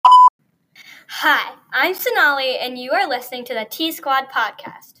Hi, I'm Sonali, and you are listening to the T-Squad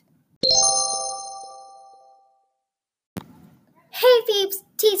podcast. Hey peeps,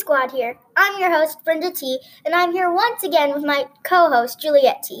 T-Squad here. I'm your host, Brenda T, and I'm here once again with my co-host,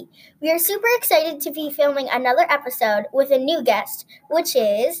 Juliet T. We are super excited to be filming another episode with a new guest, which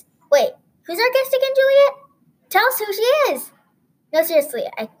is... Wait, who's our guest again, Juliet? Tell us who she is. No, seriously,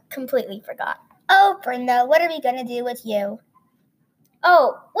 I completely forgot. Oh, Brenda, what are we going to do with you?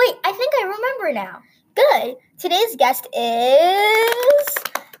 Oh, wait, I think I remember now. Good. Today's guest is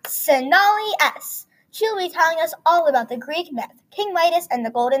Sonali S. She'll be telling us all about the Greek myth, King Midas and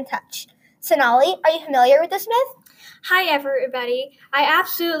the Golden Touch. Sonali, are you familiar with this myth? Hi, everybody. I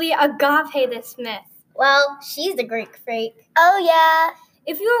absolutely agape this myth. Well, she's a Greek freak. Oh, yeah.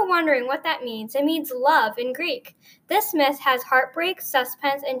 If you are wondering what that means, it means love in Greek. This myth has heartbreak,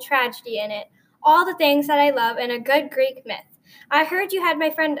 suspense, and tragedy in it. All the things that I love in a good Greek myth. I heard you had my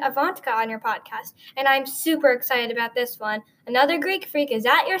friend Avantika on your podcast, and I'm super excited about this one. Another Greek freak is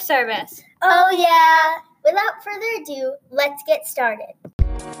at your service. Oh, yeah. Without further ado, let's get started.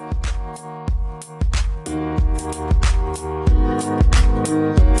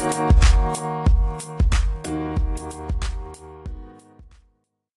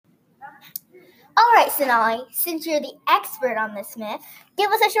 All right, Sonali, since you're the expert on this myth, give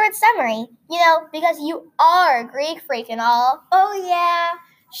us a short summary, because you are a Greek freak and all. Oh, yeah.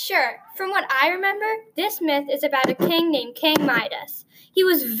 Sure. From what I remember, this myth is about a king named King Midas. He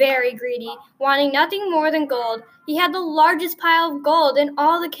was very greedy, wanting nothing more than gold. He had the largest pile of gold in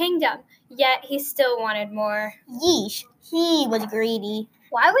all the kingdom, yet he still wanted more. Yeesh, he was greedy.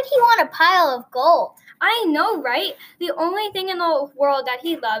 Why would he want a pile of gold? I know, right? The only thing in the world that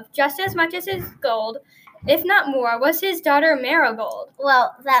he loved just as much as his gold, if not more, was his daughter Marigold.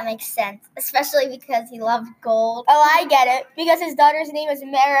 Well, that makes sense, especially because he loved gold. Oh, I get it, because his daughter's name is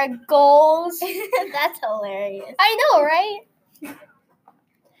Marigold. That's hilarious. I know, right?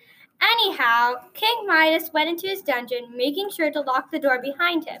 Anyhow, King Midas went into his dungeon, making sure to lock the door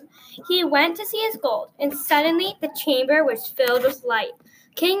behind him. He went to see his gold, and suddenly the chamber was filled with light.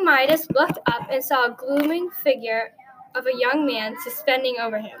 King Midas looked up and saw a glooming figure of a young man suspending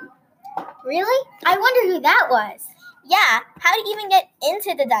over him. Really? I wonder who that was. Yeah, how did he even get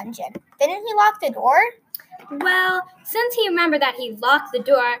into the dungeon? Didn't he lock the door? Well, since he remembered that he locked the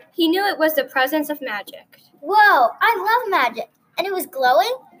door, he knew it was the presence of magic. Whoa, I love magic. And it was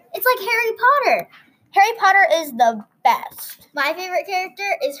glowing? It's like Harry Potter. Harry Potter is the best. My favorite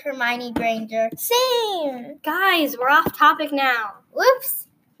character is Hermione Granger. Same. Guys, we're off topic now. Whoops.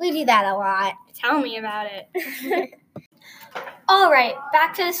 We do that a lot. Tell me about it. All right,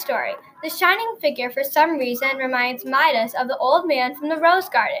 back to the story. The shining figure, for some reason, reminds Midas of the old man from the rose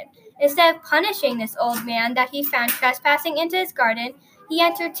garden. Instead of punishing this old man that he found trespassing into his garden, he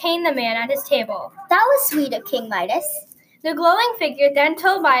entertained the man at his table. That was sweet of King Midas. The glowing figure then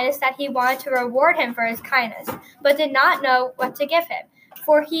told Midas that he wanted to reward him for his kindness, but did not know what to give him,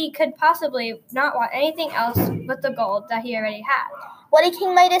 for he could possibly not want anything else but the gold that he already had. What did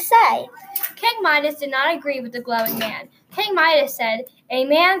King Midas say? King Midas did not agree with the glowing man. King Midas said, "A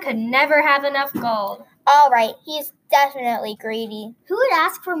man could never have enough gold." All right, he's definitely greedy. Who would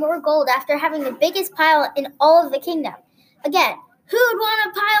ask for more gold after having the biggest pile in all of the kingdom? Again, who would want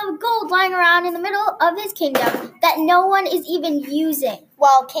a pile of gold lying around in the middle of his kingdom that no one is even using?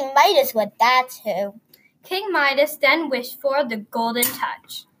 Well, King Midas would, that's who. King Midas then wished for the golden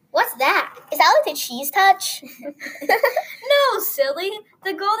touch. What's that? Is that like the cheese touch? No, silly.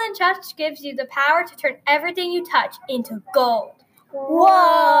 The golden touch gives you the power to turn everything you touch into gold.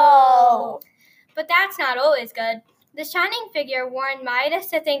 Whoa! But that's not always good. The shining figure warned Midas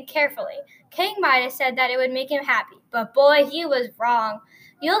to think carefully. King Midas said that it would make him happy, but boy, he was wrong.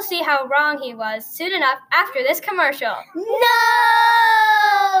 You'll see how wrong he was soon enough after this commercial. No!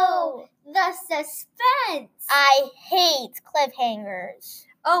 The suspense! I hate cliffhangers.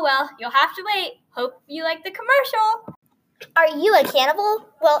 Oh well, you'll have to wait. Hope you like the commercial. Are you a cannibal?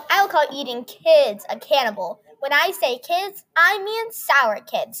 Well, I would call eating kids a cannibal. When I say kids, I mean sour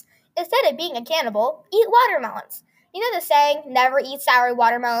kids. Instead of being a cannibal, eat watermelons. You know the saying, never eat sour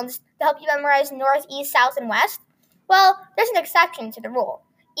watermelons, to help you memorize north, east, south, and west? Well, there's an exception to the rule.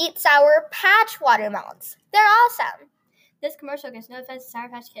 Eat Sour Patch watermelons. They're awesome. This commercial gives no offense to Sour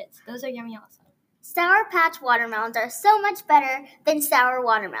Patch Kids. Those are yummy also. Sour Patch watermelons are so much better than sour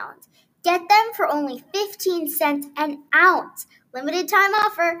watermelons. Get them for only 15 cents an ounce. Limited time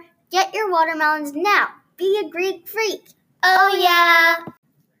offer. Get your watermelons now. Be a Greek freak. Oh, yeah.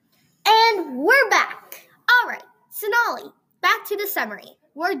 And we're back. All right, Sonali, back to the summary.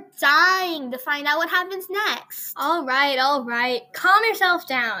 We're dying to find out what happens next. All right. Calm yourself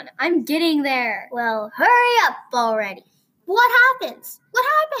down. I'm getting there. Well, hurry up already. What happens?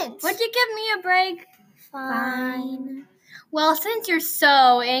 Would you give me a break? Fine. Well, since you're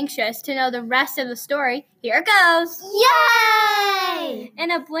so anxious to know the rest of the story, here it goes. Yay!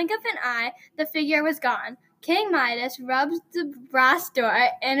 In a blink of an eye, the figure was gone. King Midas rubbed the brass door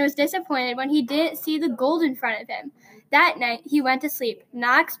and was disappointed when he didn't see the gold in front of him. That night, he went to sleep,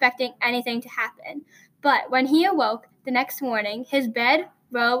 not expecting anything to happen. But when he awoke the next morning, his bed,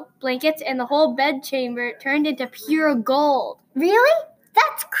 robe, blankets, and the whole bedchamber turned into pure gold. Really?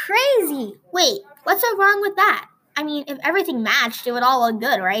 That's crazy. Wait, what's so wrong with that? I mean, if everything matched, it would all look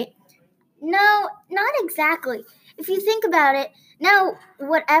good, right? No, not exactly. If you think about it, now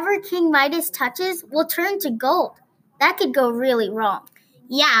whatever King Midas touches will turn to gold. That could go really wrong.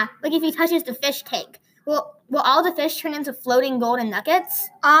 Yeah, like if he touches the fish tank. Will all the fish turn into floating golden nuggets?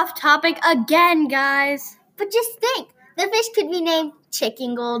 Off topic again, guys. But just think, the fish could be named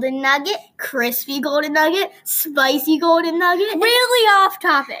Chicken Golden Nugget, Crispy golden nugget? Spicy golden nugget? Really off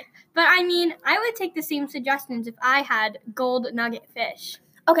topic. But I mean, I would take the same suggestions if I had gold nugget fish.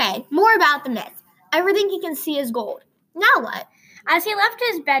 Okay, more about the myth. Everything he can see is gold. Now what? As he left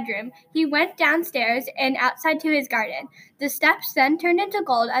his bedroom, he went downstairs and outside to his garden. The steps then turned into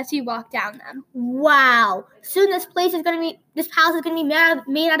gold as he walked down them. Wow. Soon this palace is gonna be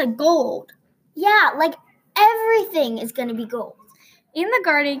made out of gold. Yeah, like everything is going to be gold. In the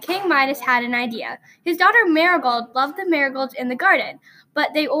garden, King Midas had an idea. His daughter Marigold loved the marigolds in the garden,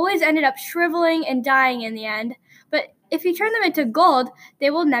 but they always ended up shriveling and dying in the end. But if he turned them into gold, they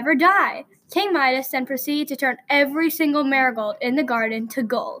will never die. King Midas then proceeded to turn every single marigold in the garden to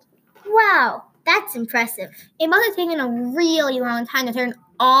gold. Wow, that's impressive. It must have taken a really long time to turn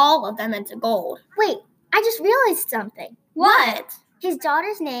all of them into gold. Wait, I just realized something. What? His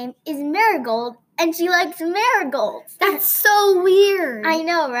daughter's name is Marigold, and she likes marigolds. That's so weird. I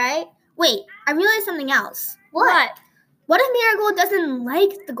know, right? Wait, I realized something else. What? What if Marigold doesn't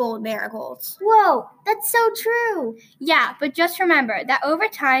like the gold marigolds? Whoa, that's so true. Yeah, but just remember that over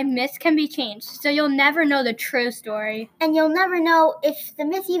time, myths can be changed, so you'll never know the true story. And you'll never know if the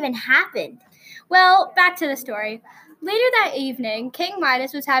myth even happened. Well, back to the story. Later that evening, King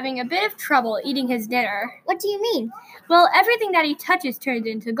Midas was having a bit of trouble eating his dinner. What do you mean? Well, everything that he touches turns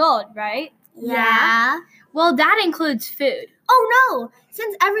into gold, right? Yeah. Well, that includes food. Oh no!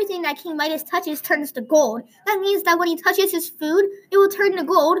 Since everything that King Midas touches turns to gold, that means that when he touches his food, it will turn to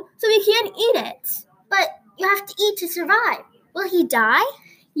gold, so he can't eat it. But you have to eat to survive. Will he die?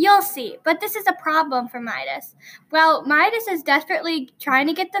 You'll see, but this is a problem for Midas. Well, Midas is desperately trying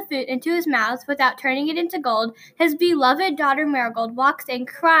to get the food into his mouth without turning it into gold. His beloved daughter Marigold walks in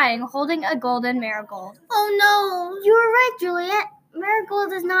crying, holding a golden marigold. Oh no! You were right, Juliet.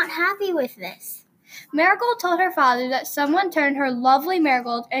 Marigold is not happy with this. Marigold told her father that someone turned her lovely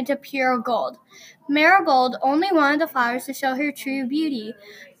marigold into pure gold. Marigold only wanted the flowers to show her true beauty.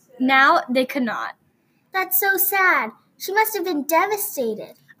 Now they could not. That's so sad. She must have been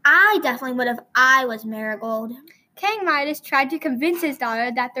devastated. I definitely would if I was Marigold. King Midas tried to convince his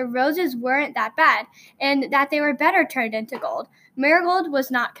daughter that the roses weren't that bad and that they were better turned into gold. Marigold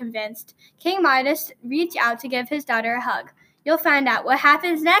was not convinced. King Midas reached out to give his daughter a hug. You'll find out what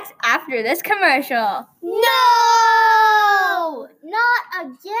happens next after this commercial. No! Not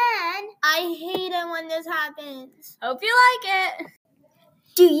again. I hate it when this happens. Hope you like it.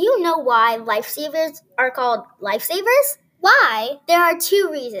 Do you know why lifesavers are called lifesavers? Why? There are two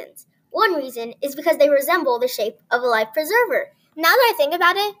reasons. One reason is because they resemble the shape of a life preserver. Now that I think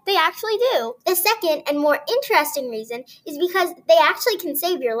about it, they actually do. The second and more interesting reason is because they actually can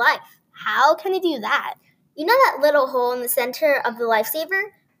save your life. How can they do that? You know that little hole in the center of the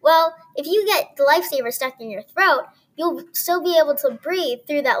lifesaver? Well, if you get the lifesaver stuck in your throat, you'll still be able to breathe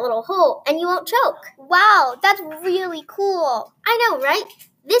through that little hole and you won't choke. Wow, that's really cool. I know, right?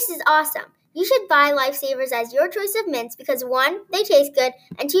 This is awesome. You should buy lifesavers as your choice of mints because 1, they taste good,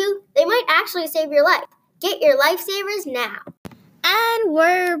 and 2, they might actually save your life. Get your lifesavers now. And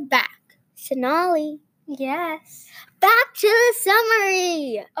we're back. Sonali. Yes. Back to the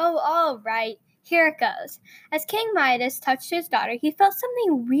summary. Oh, all right. Here it goes. As King Midas touched his daughter, he felt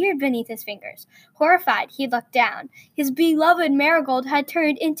something weird beneath his fingers. Horrified, he looked down. His beloved marigold had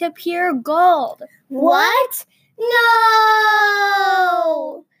turned into pure gold. What? No!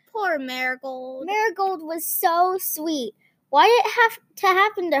 Poor Marigold. Marigold was so sweet. Why did it have to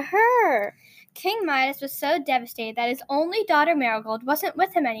happen to her? King Midas was so devastated that his only daughter Marigold wasn't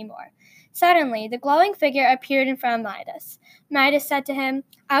with him anymore. Suddenly, the glowing figure appeared in front of Midas. Midas said to him,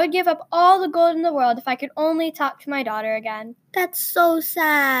 "I would give up all the gold in the world if I could only talk to my daughter again." That's so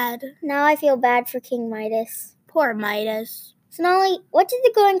sad. Now I feel bad for King Midas. Poor Midas. Sonali, what did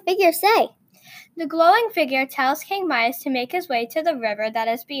the glowing figure say? The glowing figure tells King Midas to make his way to the river that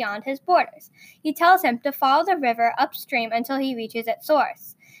is beyond his borders. He tells him to follow the river upstream until he reaches its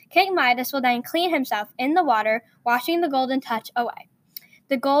source. King Midas will then clean himself in the water, washing the golden touch away.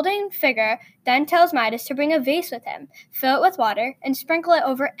 The golden figure then tells Midas to bring a vase with him, fill it with water, and sprinkle it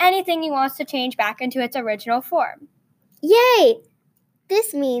over anything he wants to change back into its original form. Yay!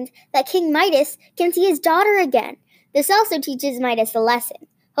 This means that King Midas can see his daughter again. This also teaches Midas a lesson.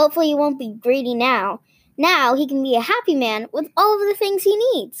 Hopefully he won't be greedy now. Now he can be a happy man with all of the things he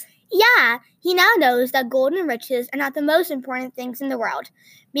needs. Yeah, he now knows that gold and riches are not the most important things in the world.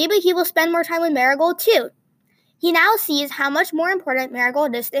 Maybe he will spend more time with Marigold too. He now sees how much more important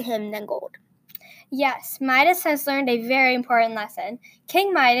Marigold is to him than gold. Yes, Midas has learned a very important lesson.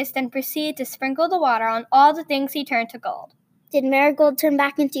 King Midas then proceeded to sprinkle the water on all the things he turned to gold. Did Marigold turn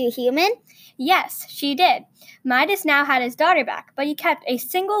back into a human? Yes, she did. Midas now had his daughter back, but he kept a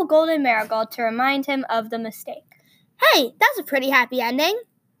single golden marigold to remind him of the mistake. Hey, that's a pretty happy ending.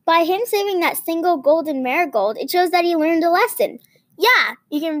 By him saving that single golden marigold, it shows that he learned a lesson. Yeah,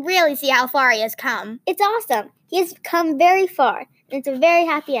 you can really see how far he has come. It's awesome. He has come very far, and it's a very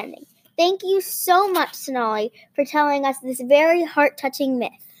happy ending. Thank you so much, Sonali, for telling us this very heart-touching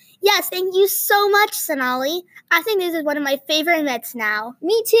myth. Yes, thank you so much, Sonali. I think this is one of my favorite myths now.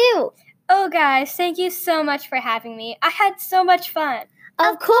 Me too. Oh, guys, thank you so much for having me. I had so much fun.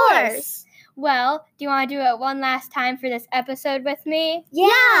 Of course. Well, do you want to do it one last time for this episode with me?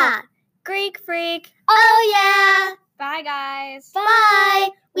 Yeah. Greek Freak. Oh, yeah. Bye, guys. Bye.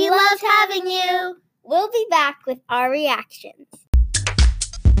 We loved having you. We'll be back with our reactions.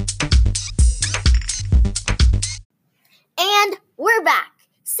 And we're back.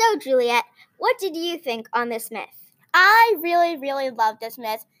 So, Juliet, what did you think on this myth? I really, really love this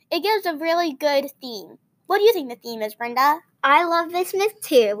myth. It gives a really good theme. What do you think the theme is, Brenda? I love this myth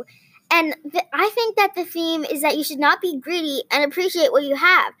too. And I think that the theme is that you should not be greedy and appreciate what you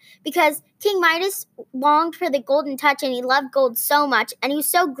have. Because King Midas longed for the golden touch and he loved gold so much and he was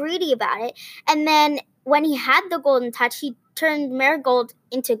so greedy about it. And then when he had the golden touch, he turned marigold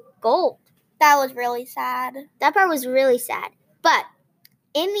into gold. That was really sad. That part was really sad. But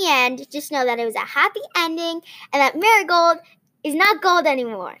in the end, just know that it was a happy ending and that marigold is not gold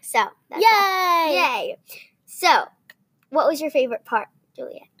anymore. So, that's Yay! Yay! So, what was your favorite part,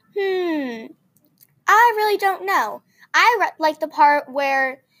 Juliet? I really don't know. I like the part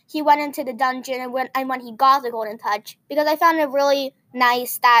where he went into the dungeon and when he got the golden touch, because I found it really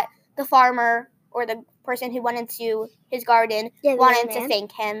nice that the farmer or the person who went into his garden wanted to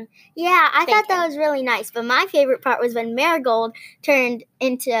thank him. Yeah, I thought that was really nice. But my favorite part was when Marigold turned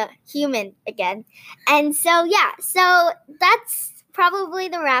into human again. And so, yeah, so that's probably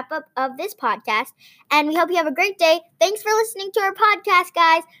the wrap-up of this podcast. And we hope you have a great day. Thanks for listening to our podcast,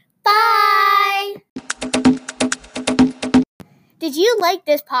 guys. Bye! Did you like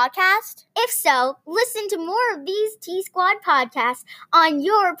this podcast? If so, listen to more of these T-Squad podcasts on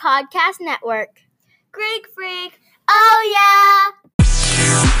your podcast network. Greek Freak. Oh,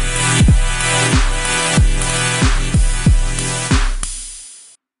 yeah!